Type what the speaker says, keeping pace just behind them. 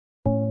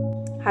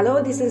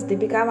Hello, this is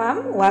Deepika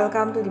ma'am.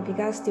 Welcome to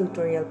Deepika's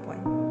tutorial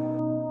point.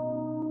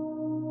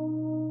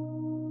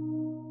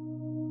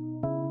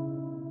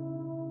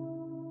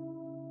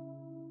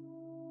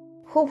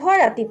 শুভ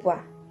ৰাতিপুৱা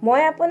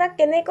মই আপোনাক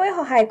কেনেকৈ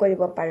সহায়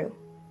কৰিব পাৰো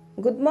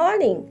Good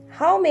morning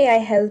how may I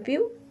help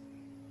you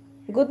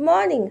Good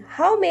morning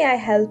how may I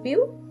help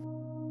you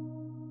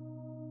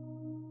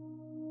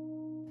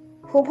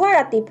শুভ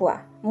ৰাতিপুৱা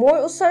মোৰ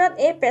ওচৰত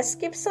এই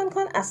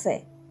প্ৰেছক্ৰিপচনখন আছে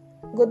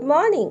Good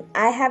morning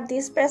I have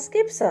this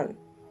prescription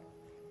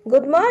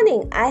Good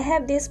morning I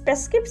have this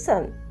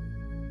prescription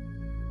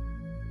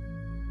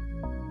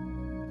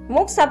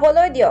মোক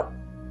চাবলৈ দিয়ক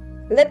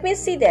Let me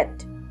see that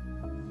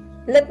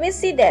Let me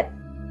see that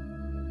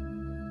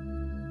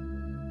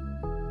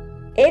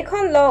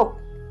এইখন লওক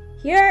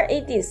Here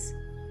it is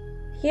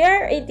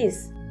Here it is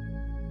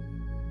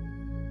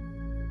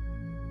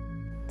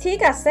ঠিক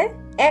আছে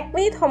এক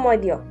মিনিট সময়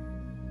দিয়ক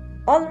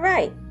All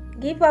right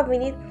give a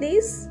minute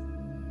please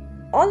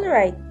All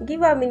right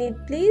give a minute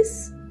please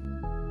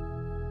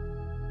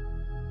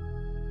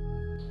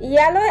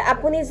ইয়ালৈ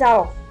আপুনি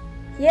যাওক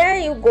Here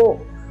you go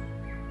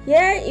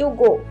Here you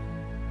go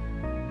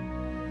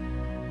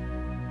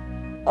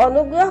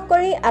অনুগ্ৰহ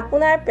কৰি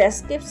আপোনাৰ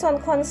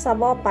প্ৰেছক্ৰিপচনখন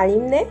চাব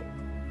পাৰিমনে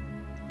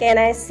Can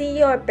I see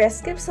your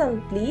prescription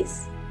please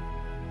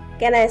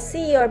Can I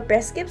see your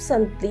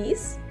prescription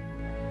please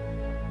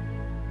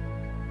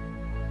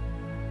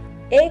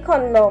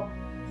এইখন লওক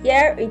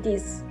Here it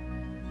is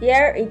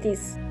Here it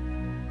is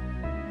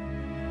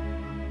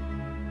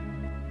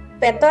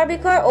পেটৰ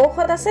বিষৰ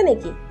ঔষধ আছে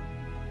নেকি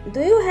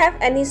Do you have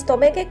any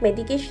stomachache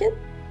medication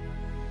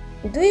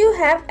Do you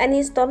have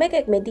any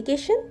stomachache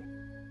medication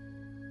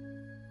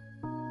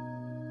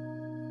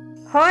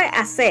হয়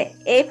আছে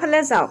এইফালে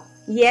যাওক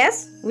Yes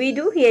we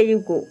do here you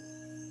go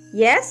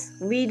Yes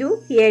we do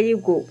here you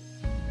go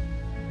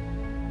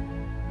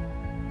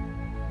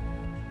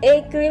এই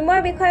ক্ৰীমৰ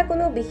বিষয়ে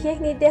কোনো বিশেষ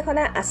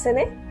নিৰ্দেশনা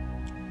আছেনে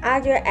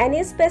Are there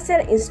any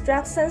special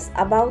instructions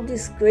about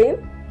this cream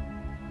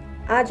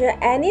Are there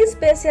any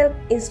special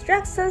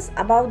instructions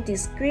about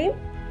this cream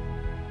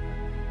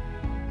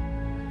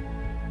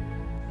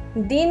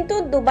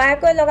দিনটোত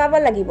দুবাৰকৈ লগাব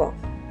লাগিব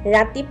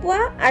ৰাতিপুৱা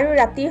আৰু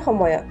ৰাতিৰ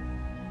সময়ত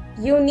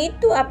You need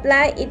to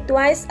apply it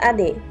twice a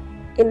day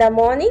in the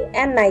morning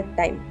and night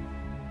time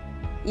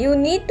You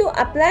need to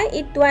apply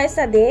it twice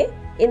a day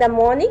in the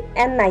morning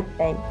and night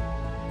time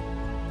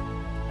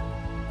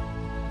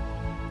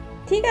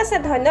ঠিক আছে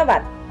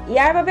ধন্যবাদ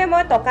ইয়াৰ বাবে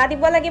মই টকা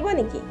দিব লাগিব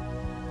নেকি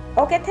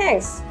Okay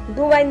thanks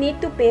Do I need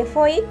to pay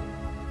for it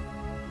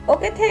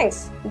Okay thanks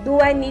Do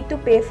I need to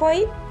pay for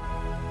it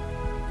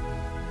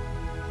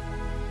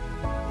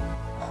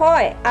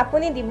হয়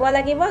আপুনি দিব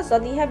লাগিব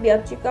যদিহে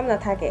ব্যতিক্ৰম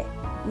নাথাকে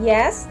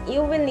Yes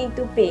you will need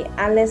to pay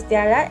unless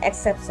there are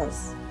exceptions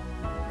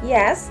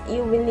Yes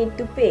you will need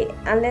to pay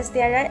unless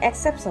there are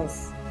exceptions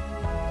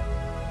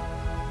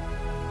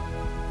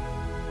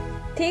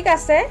ঠিক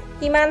আছে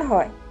কিমান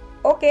হয়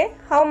Okay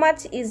how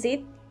much is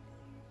it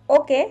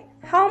Okay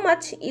how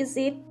much is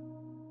it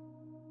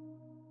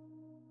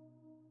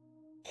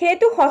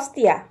হেতু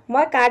হস্তিয়া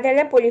মই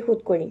কাৰ্ডেৰে পৰিশোধ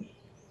কৰিম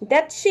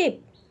That cheap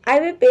I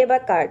will pay by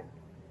card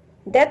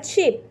That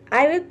cheap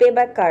I will pay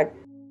by card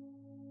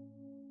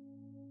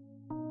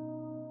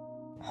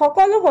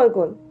সকলো হৈ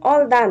গল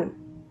All done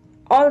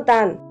All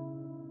done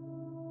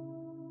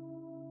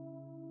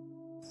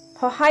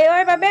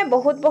সহায়ৰ বাবে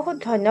বহুত বহুত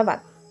ধন্যবাদ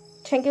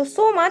Thank you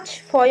so much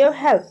for your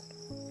help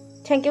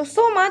Thank you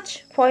so much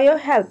for your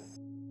help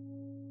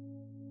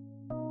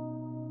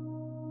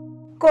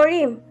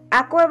কৰিম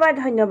আকৌ এবাৰ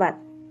ধন্যবাদ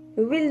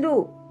Will do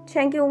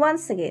Thank you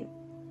once again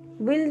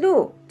Will do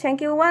Thank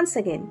you once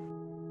again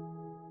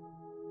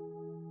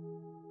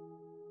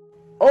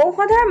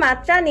ঔষধৰ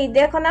মাত্ৰা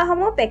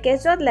নিৰ্দেশনাসমূহ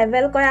পেকেজত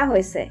লেবেল কৰা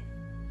হৈছে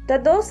The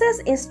dosage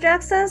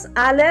instructions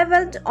are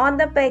labeled on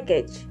the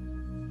package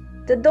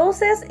The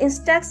dosage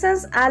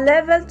instructions are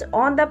labeled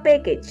on the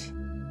package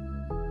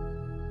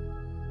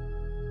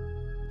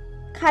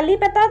খালী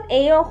পেটত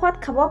এই ঔষধ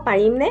খাব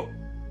পাৰিমনে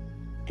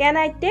Can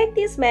I take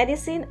this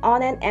medicine on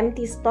an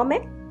empty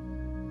stomach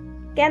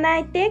Can I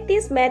take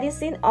this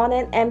medicine on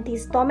an empty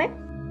stomach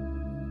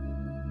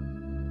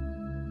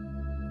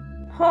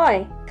হয়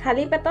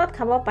খালী পেটত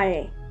খাব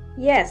পাৰে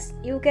Yes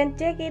you can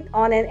take it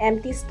on an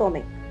empty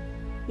stomach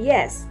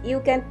Yes you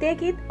can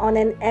take it on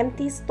an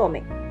empty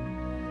stomach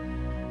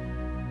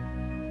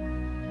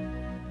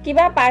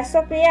কিবা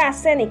পাৰ্শ্বক্ৰিয়া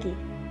আছে নেকি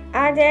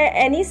Are there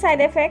any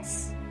side effects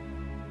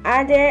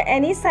Are there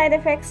any side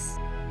effects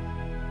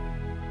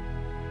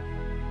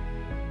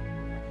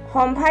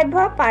সম্ভাৱ্য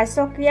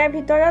পাৰ্শ্বক্ৰিয়াৰ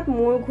ভিতৰত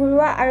মূৰ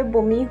ঘূৰোৱা আৰু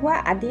বমি হোৱা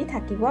আদি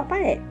থাকিব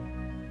পাৰে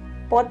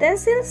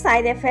Potential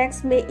side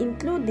effects may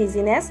include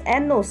dizziness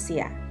and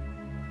nausea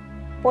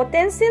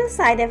Potential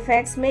side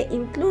effects may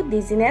include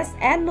dizziness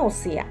and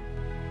nausea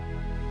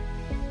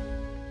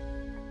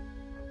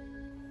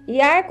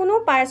ইয়াৰ কোনো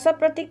পাৰ্শ্ব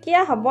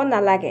প্ৰতিক্ৰিয়া হ'ব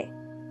নালাগে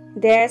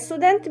There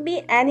shouldn't be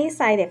any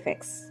side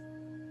effects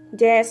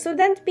There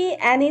shouldn't be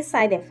any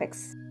side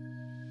effects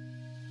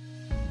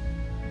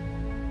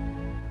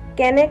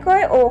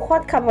কেনেকৈ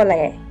ঔষধ খাব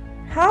লাগে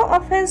How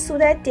often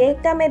should I take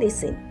the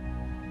medicine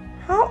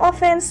How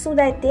often should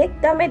I take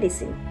the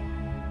medicine?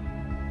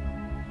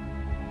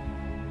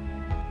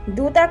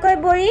 দুটাকৈ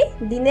বড়ি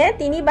দিনে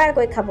 3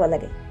 বাৰকৈ খাব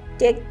লাগে।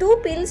 Take 2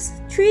 pills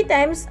 3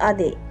 times a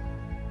day.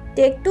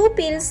 Take 2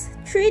 pills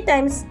 3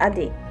 times a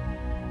day.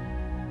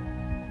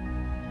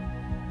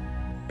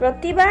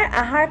 প্ৰতিবাৰ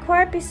আহাৰ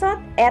খোৱাৰ পিছত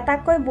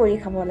এটাকৈ বড়ি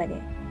খাব লাগে।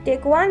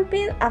 Take 1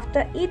 pill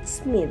after each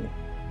meal.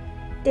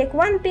 Take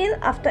 1 pill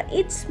after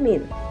each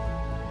meal.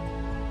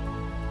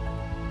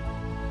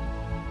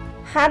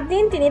 7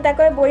 দিন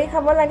 3টাকৈ বড়ি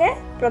খাব লাগে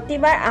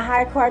প্ৰতিবাৰ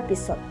আহাৰ খোৱাৰ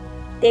পিছত।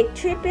 Take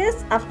 3 pills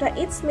after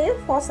each meal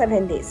for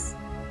 7 days.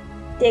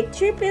 Take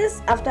 3 pills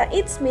after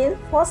each meal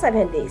for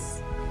 7 days.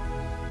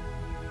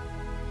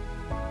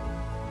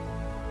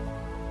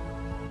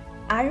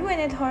 আৰু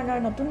এনে ধৰণৰ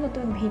নতুন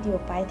নতুন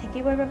ভিডিঅ' পাই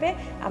থাকিবৰ বাবে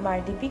আমাৰ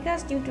দীপিকাছ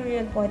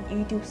টিউটৰিয়েল পইণ্ট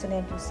ইউটিউব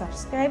চেনেলটো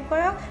ছাবস্ক্ৰাইব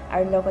কৰক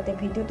আৰু লগতে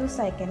ভিডিঅ'টো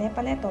চাই কেনে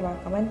পালে তলৰ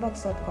কমেণ্ট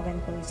বক্সত কমেণ্ট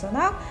কৰি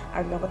জনাওক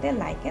আৰু লগতে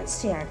লাইক এণ্ড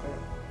শ্বেয়াৰ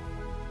কৰক।